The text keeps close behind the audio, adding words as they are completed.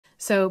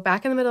So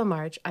back in the middle of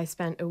March, I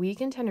spent a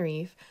week in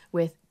Tenerife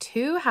with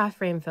 2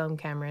 half-frame film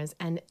cameras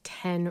and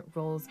 10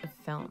 rolls of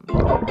film.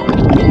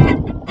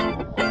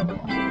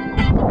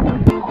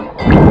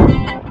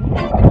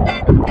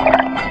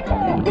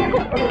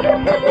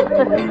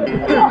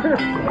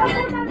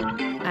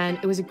 And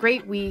it was a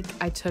great week.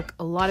 I took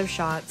a lot of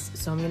shots,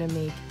 so I'm gonna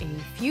make a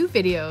few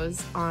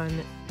videos on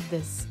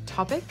this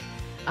topic,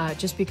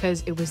 just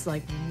because it was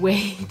like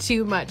way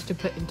too much to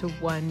put into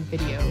one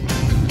video.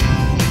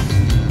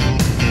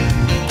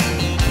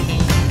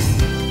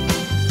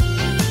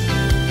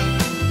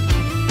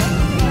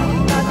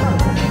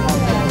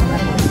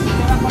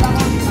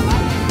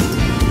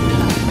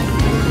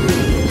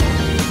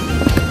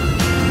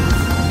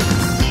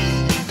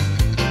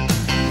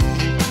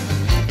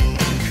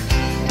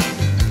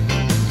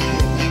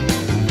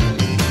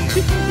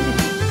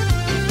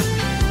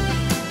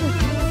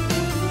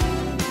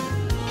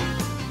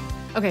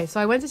 Okay,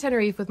 so I went to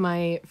Tenerife with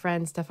my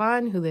friend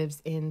Stefan, who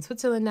lives in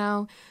Switzerland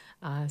now.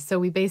 So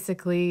we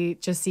basically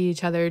just see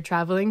each other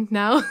traveling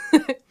now.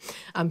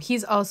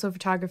 He's also a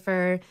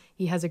photographer.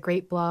 He has a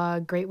great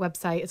blog, great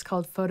website. It's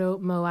called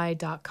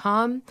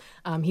photomoai.com.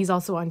 He's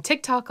also on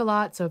TikTok a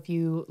lot. So if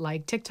you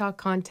like TikTok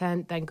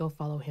content, then go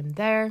follow him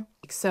there.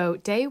 So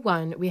day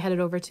 1, we headed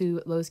over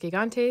to Los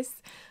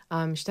Gigantes.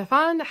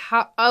 Stefan,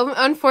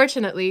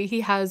 unfortunately,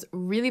 he has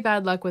really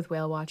bad luck with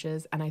whale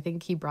watches, and I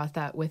think he brought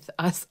that with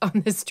us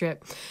on this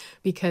trip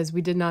because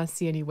we did not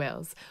see any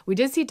whales. We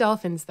did see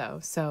dolphins though,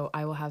 so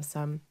I will have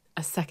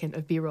a second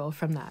of B-roll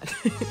from that.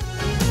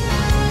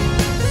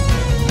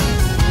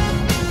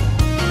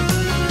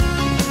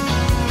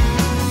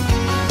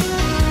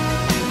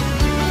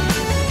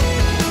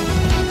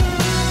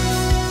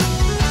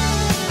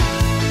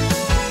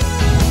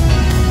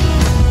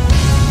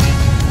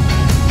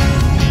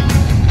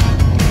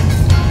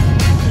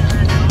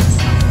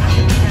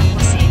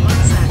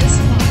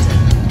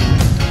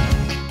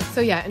 So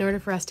yeah, in order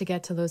for us to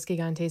get to Los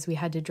Gigantes, we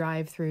had to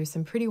drive through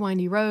some pretty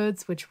windy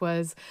roads, which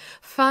was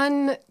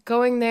fun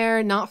going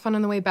there, not fun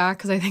on the way back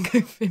because I think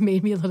it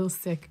made me a little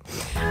sick.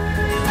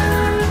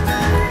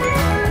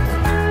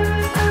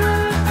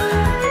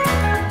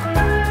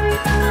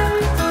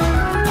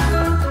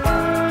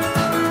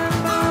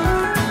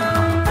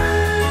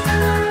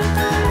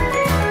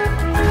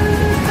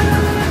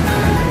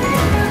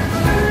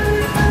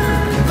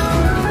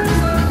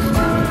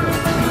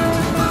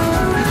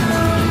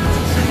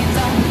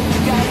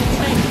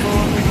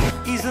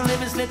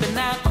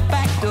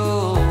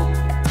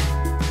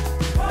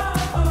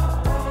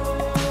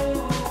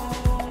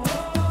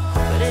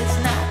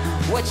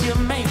 What you're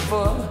made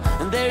for,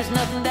 and there's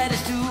nothing that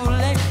is too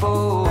late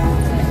for.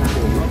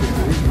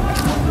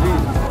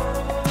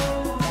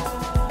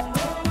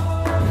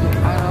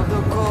 Out of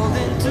the cold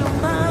into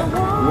my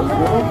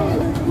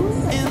warm,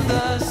 in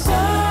the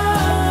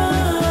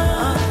sun,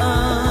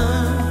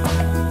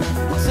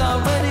 it's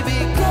already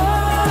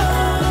begun.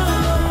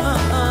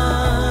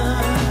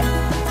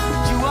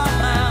 You are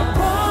my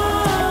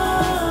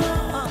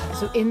one.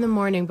 So in the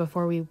morning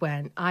before we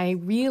went, I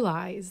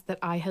realized that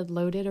I had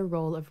loaded a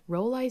roll of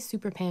Rollei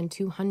Superpan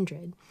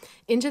 200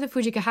 into the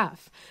Fujica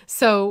Half.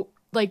 So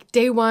like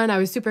day 1, I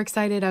was super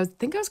excited. I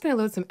think I was going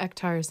to load some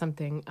Ektar or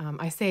something.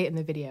 I say it in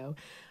the video,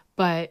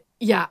 but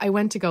yeah, I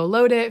went to go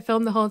load it,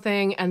 film the whole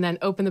thing, and then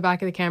open the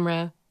back of the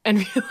camera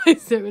and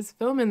realized there was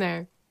film in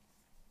there.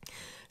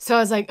 So I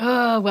was like,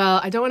 oh, well,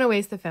 I don't want to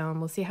waste the film.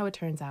 We'll see how it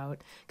turns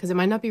out because it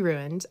might not be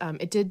ruined.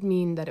 It did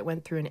mean that it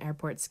went through an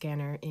airport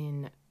scanner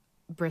in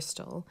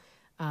Bristol.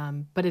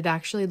 But it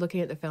actually, looking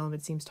at the film,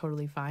 it seems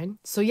totally fine.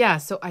 So yeah,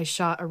 so I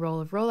shot a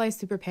roll of Rollei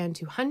Superpan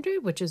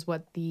 200, which is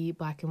what the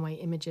black and white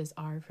images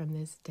are from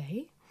this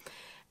day.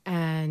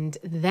 And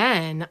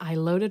then I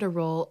loaded a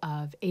roll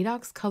of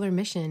ADOX Color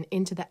Mission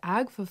into the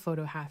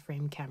AgfaPhoto Half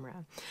Frame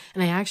camera.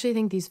 And I actually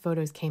think these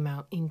photos came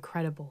out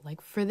incredible.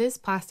 Like for this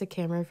plastic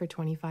camera for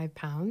 25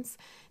 pounds,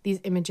 these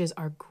images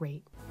are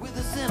great. With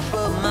a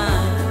simple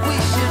mind, we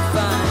should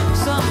find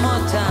some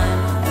more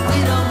time. We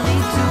don't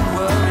need to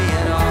worry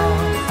at all.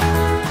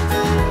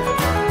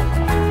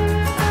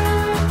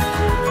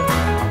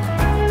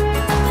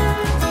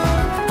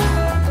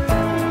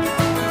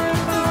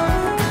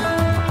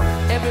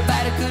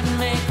 Everybody couldn't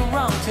make a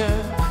wrong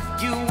turn.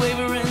 You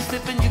waver and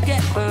slip and you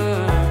get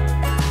burned.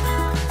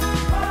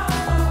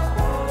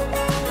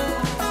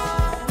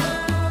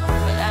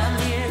 But I'm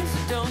here, so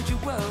don't you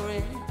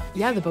worry.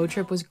 Yeah, the boat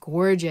trip was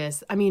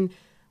gorgeous. I mean,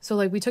 so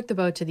like we took the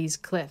boat to these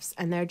cliffs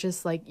and they're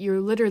just like,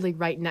 you're literally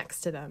right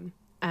next to them.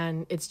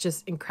 And it's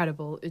just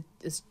incredible.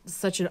 It's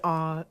such an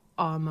awe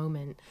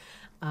moment.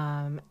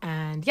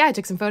 And yeah, I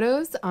took some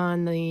photos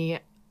on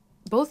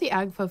both the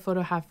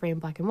AgfaPhoto Half Frame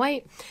black and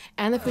white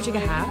and the Fujica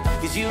Half.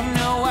 'Cause you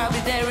know I'll be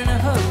there in a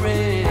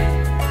hurry.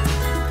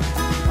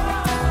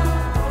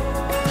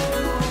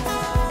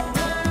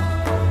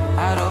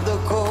 Out of the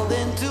cold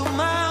into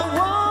my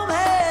warm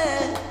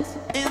hands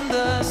in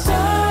the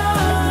sun.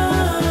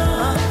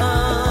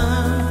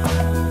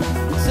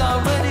 It's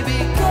already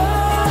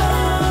begun.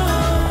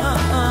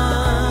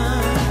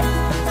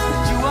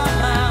 You are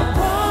my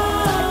one.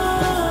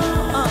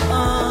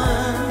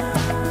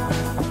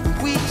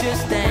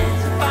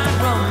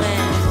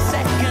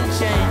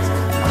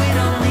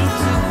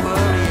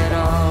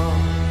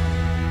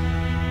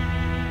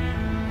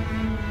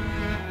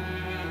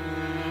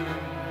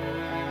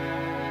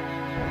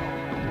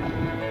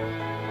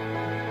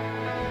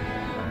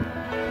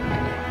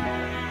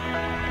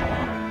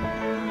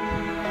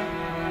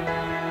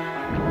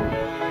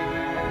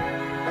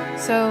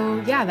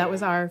 So yeah, that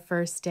was our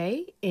first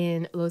day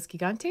in Los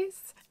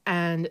Gigantes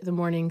and the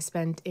morning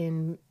spent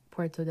in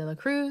Puerto de la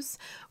Cruz,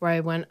 where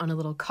I went on a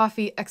little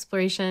coffee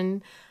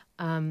exploration.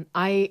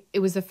 It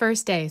was the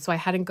first day, so we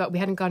hadn't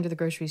gone to the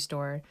grocery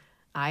store.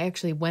 I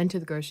actually went to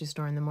the grocery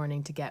store in the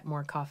morning to get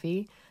more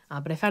coffee,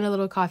 but I found a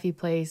little coffee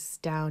place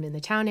down in the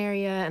town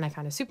area, and I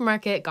found a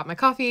supermarket, got my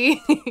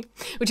coffee,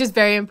 which is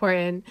very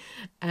important.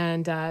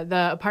 And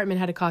the apartment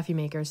had a coffee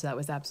maker, so that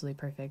was absolutely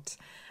perfect.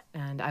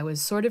 And I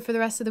was sorted for the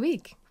rest of the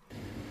week.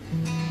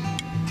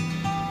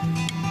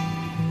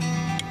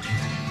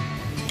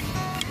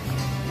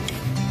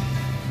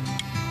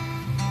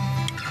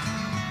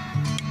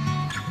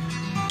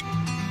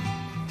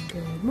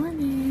 Good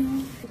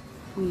morning.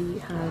 We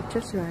have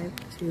just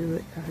arrived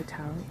to the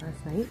hotel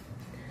last night,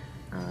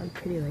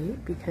 pretty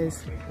late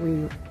because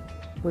when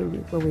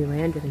we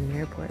landed in the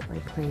airport, my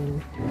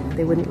plane,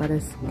 they wouldn't let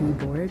us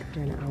deboard for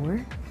an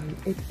hour.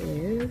 It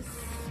is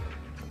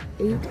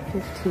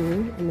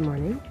 8:15 in the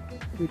morning.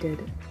 We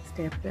did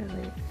stay up a bit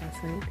late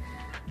last night,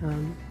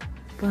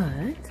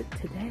 but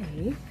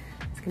today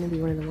it's going to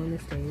be one of the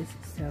warmest days,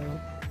 so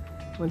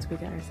once we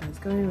get ourselves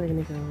going, we're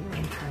going to go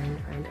and try and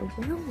find a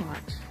whale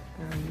watch.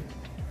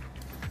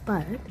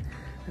 But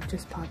I've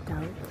just popped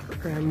out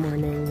for a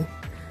morning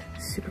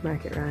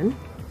supermarket run,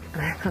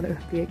 and I thought it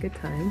would be a good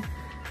time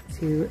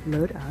to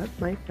load up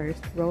my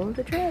first roll of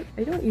the trip.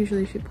 I don't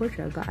usually shoot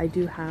Portra, but I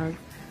did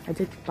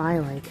buy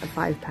like a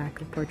 5-pack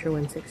of Portra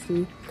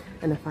 160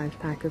 and a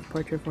 5-pack of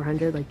Portra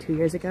 400 like 2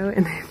 years ago,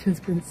 and they've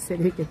just been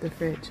sitting in the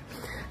fridge.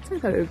 So I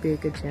thought it would be a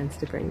good chance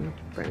to bring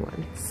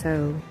one.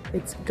 So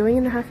it's going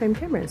in the half frame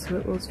camera, so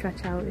it will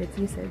stretch out its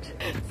usage.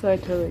 So I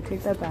totally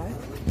take that back.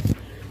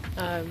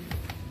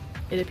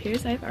 It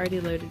appears I've already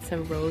loaded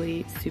some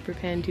Rolly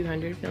Superpan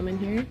 200 film in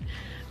here,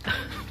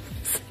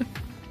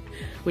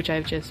 which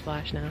I've just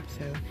flashed now,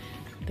 so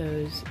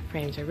those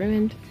frames are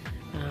ruined.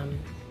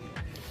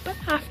 But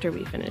after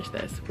we finish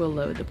this, we'll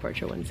load the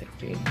Portra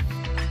 160.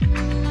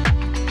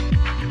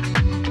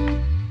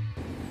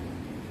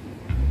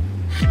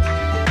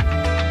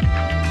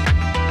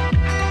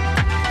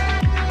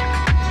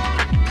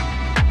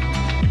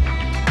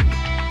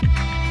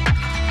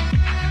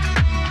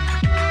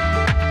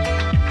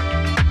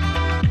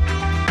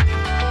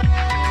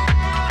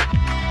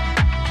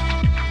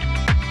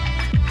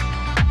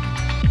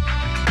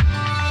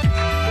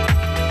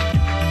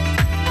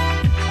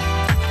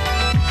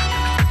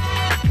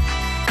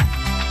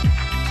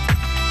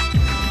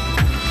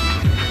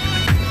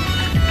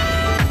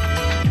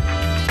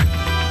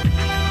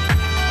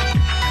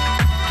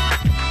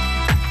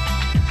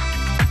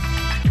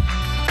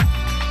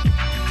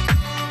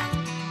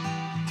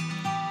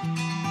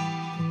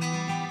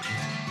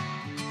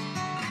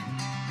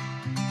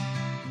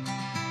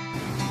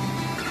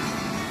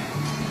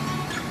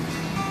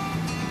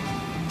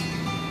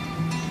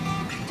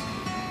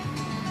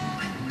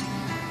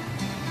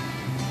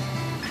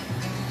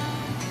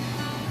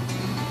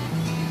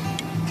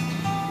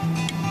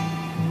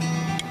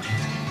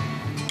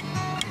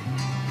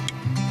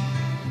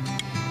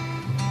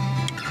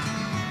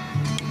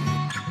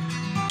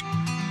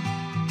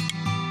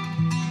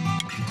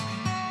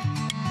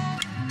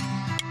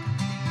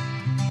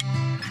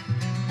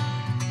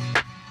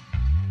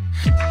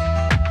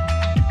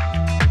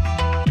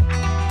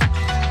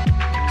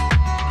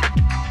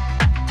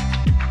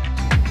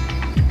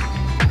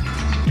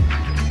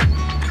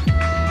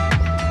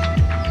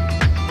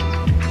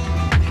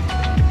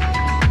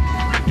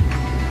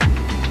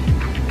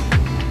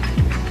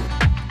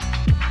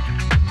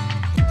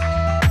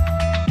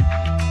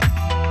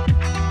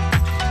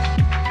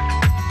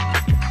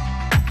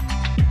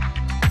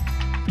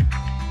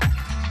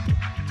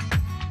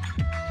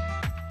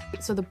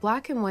 So the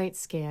black and white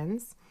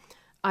scans,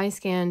 I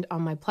scanned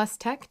on my Plus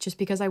Tech just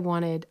because I'd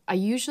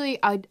use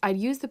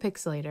the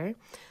pixelator,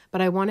 but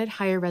I wanted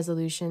higher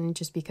resolution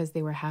just because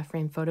they were half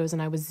frame photos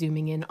and I was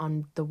zooming in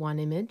on the one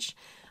image,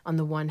 on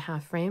the one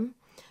half frame.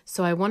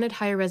 So I wanted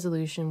higher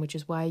resolution, which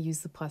is why I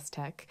used the Plus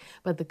Tech.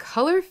 But the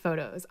color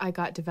photos I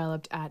got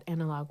developed at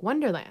Analog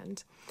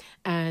Wonderland,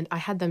 and I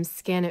had them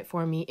scan it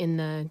for me in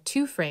the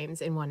 2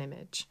 frames in one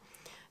image.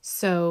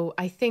 So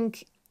I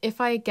think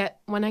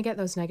when I get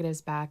those negatives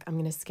back, I'm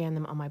going to scan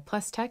them on my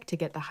Plus Tech to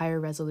get the higher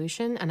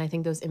resolution, and I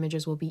think those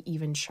images will be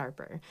even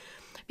sharper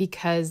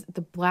because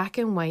the black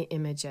and white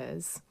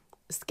images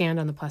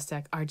scanned on the Plus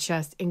Tech are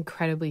just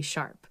incredibly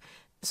sharp.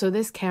 So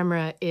this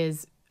camera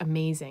is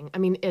amazing. I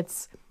mean,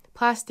 it's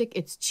plastic,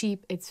 it's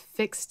cheap, it's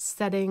fixed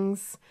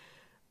settings,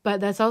 but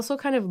that's also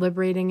kind of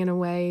liberating in a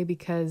way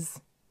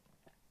because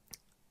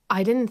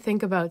I didn't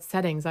think about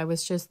settings. I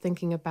was just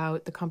thinking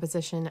about the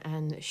composition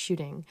and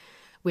shooting,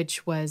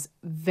 which was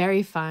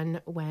very fun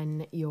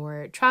when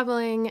you're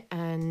traveling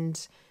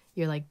and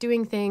you're like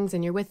doing things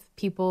and you're with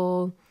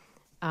people.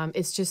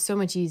 It's just so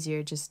much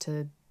easier just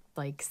to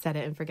like set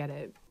it and forget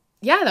it.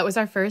 Yeah, that was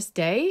our first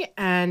day,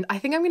 and I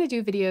think I'm going to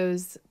do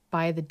videos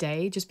by the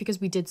day just because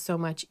we did so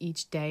much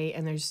each day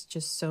and there's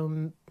just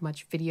so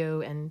much video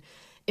and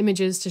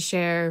images to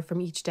share from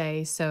each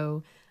day.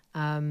 So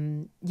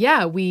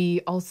Yeah,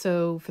 we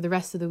also, for the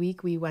rest of the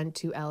week, we went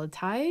to El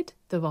Tide,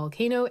 the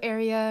volcano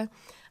area.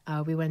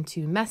 We went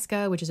to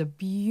Mesca, which is a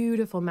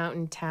beautiful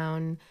mountain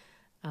town.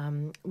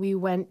 We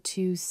went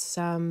to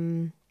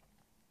some,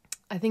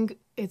 I think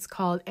it's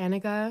called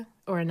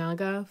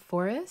Anaga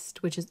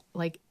Forest, which is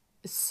like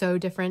so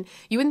different.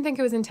 You wouldn't think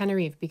it was in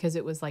Tenerife because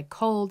it was like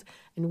cold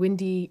and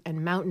windy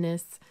and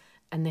mountainous,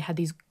 and they had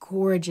these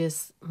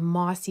gorgeous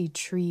mossy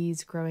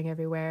trees growing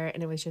everywhere,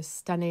 and it was just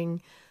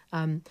stunning.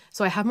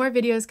 So I have more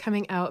videos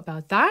coming out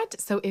about that.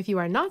 So if you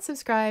are not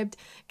subscribed,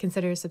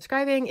 consider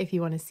subscribing if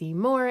you want to see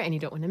more and you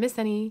don't want to miss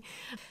any.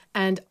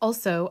 And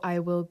also I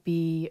will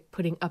be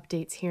putting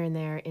updates here and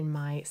there in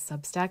my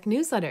Substack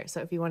newsletter.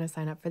 So if you want to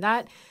sign up for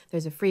that,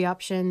 there's a free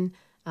option.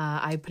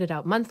 I put it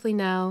out monthly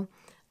now.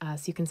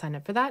 So you can sign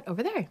up for that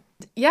over there.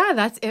 Yeah,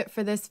 that's it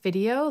for this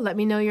video. Let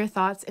me know your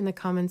thoughts in the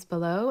comments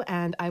below,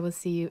 and I will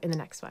see you in the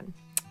next one.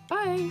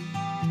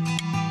 Bye.